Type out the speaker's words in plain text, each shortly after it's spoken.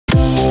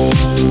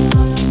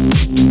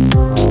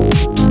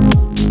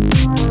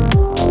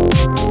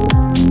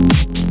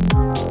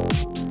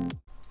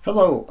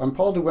Hello, I'm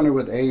Paul DeWinter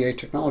with AEA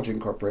Technology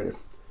Incorporated.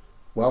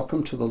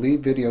 Welcome to the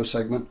lead video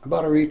segment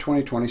about our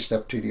E2020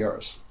 Step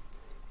TDRs.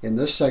 In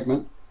this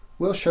segment,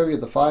 we'll show you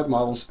the 5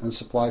 models and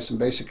supply some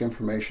basic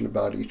information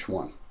about each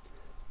one.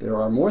 There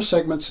are more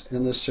segments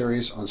in this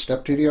series on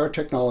Step TDR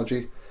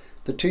technology,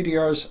 the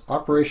TDR's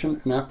operation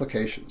and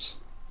applications.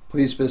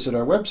 Please visit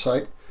our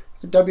website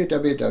at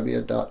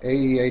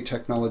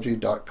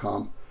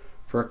www.aeatechnology.com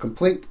for a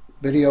complete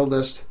video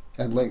list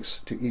and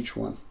links to each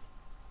one.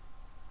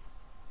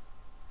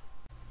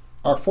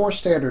 Our 4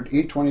 standard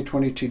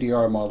E2020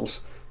 TDR models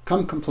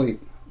come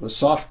complete with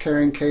soft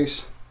carrying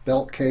case,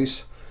 belt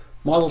case,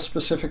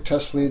 model-specific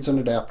test leads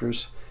and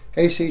adapters,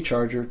 AC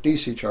charger,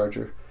 DC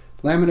charger,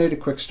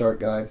 laminated quick start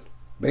guide,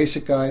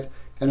 basic guide,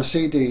 and a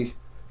CD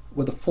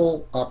with a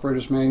full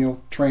operator's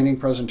manual, training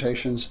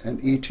presentations,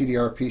 and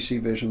eTDR PC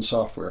Vision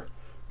software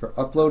for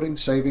uploading,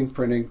 saving,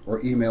 printing,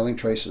 or emailing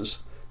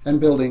traces,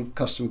 and building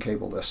custom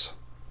cable lists.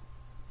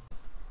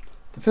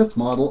 The 5th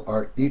model,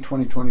 our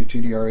E2020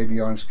 TDR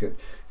avionics kit,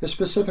 is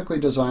specifically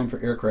designed for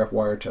aircraft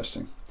wire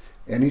testing,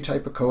 any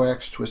type of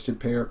coax, twisted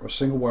pair, or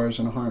single wires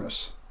in a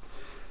harness.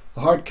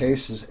 The hard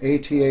case is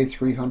ATA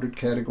 300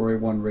 Category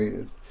 1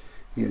 rated.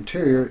 The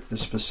interior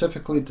is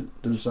specifically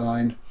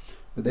designed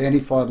with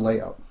anti-FOD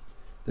layout.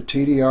 The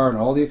TDR and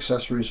all the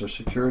accessories are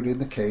secured in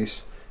the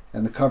case,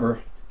 and the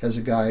cover has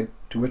a guide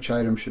to which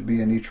items should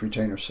be in each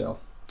retainer cell.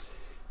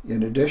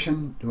 In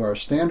addition to our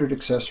standard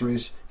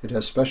accessories, it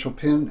has special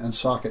pin and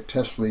socket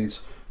test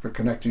leads for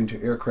connecting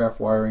to aircraft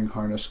wiring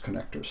harness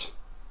connectors.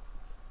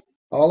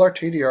 All our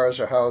TDRs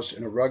are housed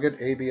in a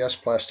rugged ABS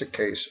plastic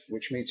case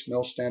which meets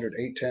MIL standard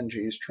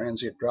 810G's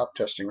transient drop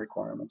testing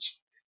requirements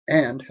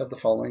and have the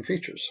following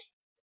features.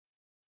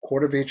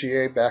 Quarter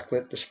VGA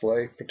backlit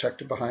display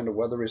protected behind a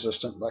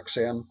weather-resistant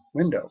Lexan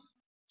window.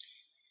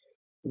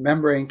 The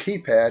membrane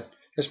keypad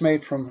is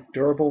made from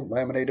durable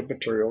laminated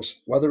materials,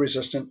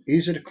 weather-resistant,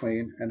 easy to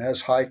clean, and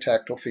has high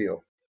tactile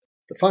feel.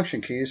 The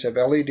function keys have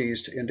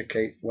LEDs to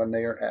indicate when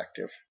they are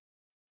active.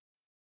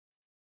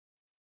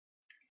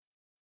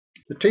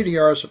 The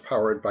TDRs are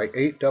powered by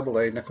 8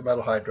 AA nickel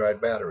metal hydride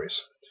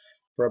batteries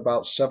for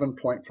about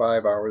 7.5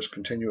 hours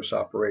continuous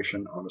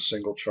operation on a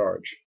single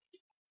charge.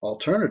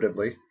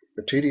 Alternatively,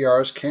 the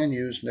TDRs can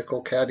use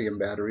nickel cadmium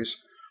batteries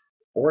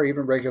or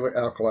even regular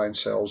alkaline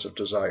cells if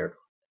desired.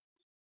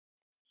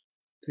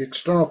 The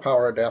external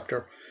power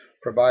adapter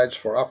provides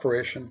for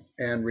operation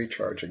and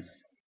recharging.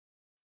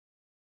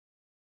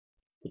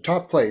 The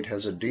top plate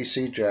has a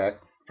DC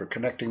jack for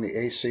connecting the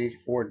AC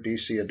or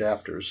DC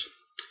adapters,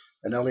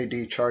 an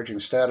LED charging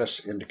status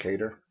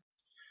indicator,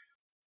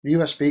 a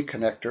USB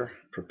connector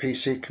for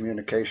PC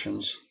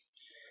communications,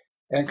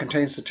 and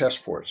contains the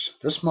test ports.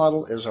 This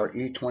model is our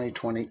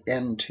E2020N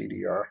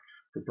TDR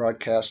for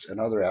broadcast and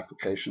other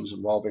applications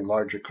involving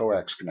larger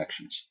coax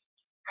connections.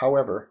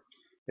 However,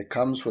 it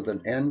comes with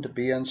an N to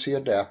BNC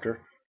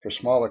adapter for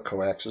smaller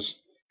coaxes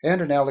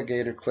and an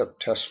alligator clip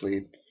test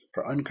lead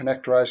for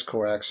unconnectorized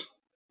coax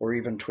or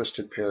even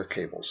twisted pair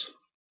cables.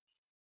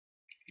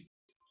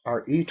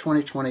 Our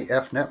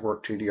E2020F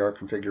network TDR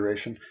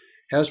configuration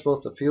has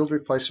both a field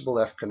replaceable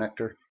F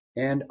connector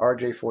and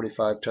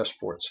RJ45 test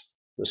ports.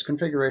 This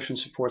configuration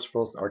supports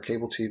both our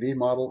cable TV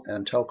model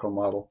and telco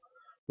model,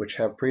 which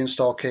have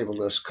pre-installed cable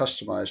lists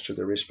customized to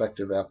their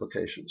respective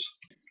applications.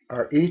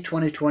 Our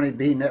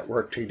E2020B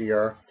network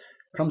TDR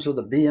comes with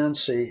a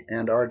BNC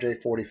and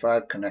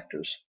RJ45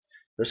 connectors.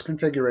 This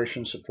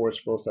configuration supports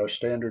both our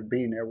standard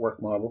B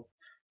network model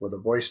with a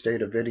voice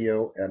data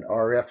video and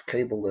RF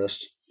cable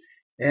list,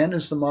 and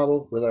is the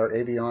model with our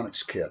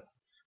avionics kit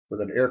with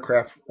an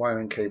aircraft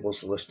wiring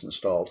cables list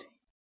installed.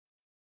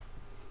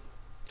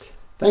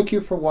 Thank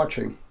you for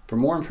watching. For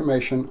more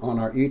information on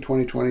our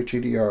E2020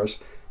 TDRs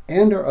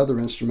and our other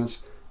instruments,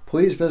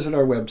 please visit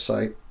our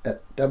website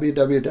at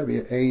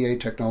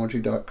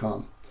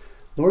www.aeatechnology.com.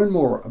 Learn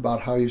more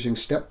about how using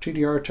Step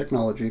TDR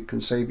technology can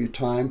save you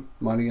time,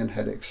 money, and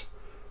headaches.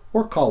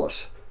 Or call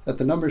us at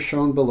the numbers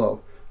shown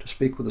below to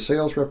speak with a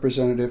sales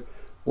representative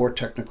or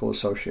technical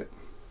associate.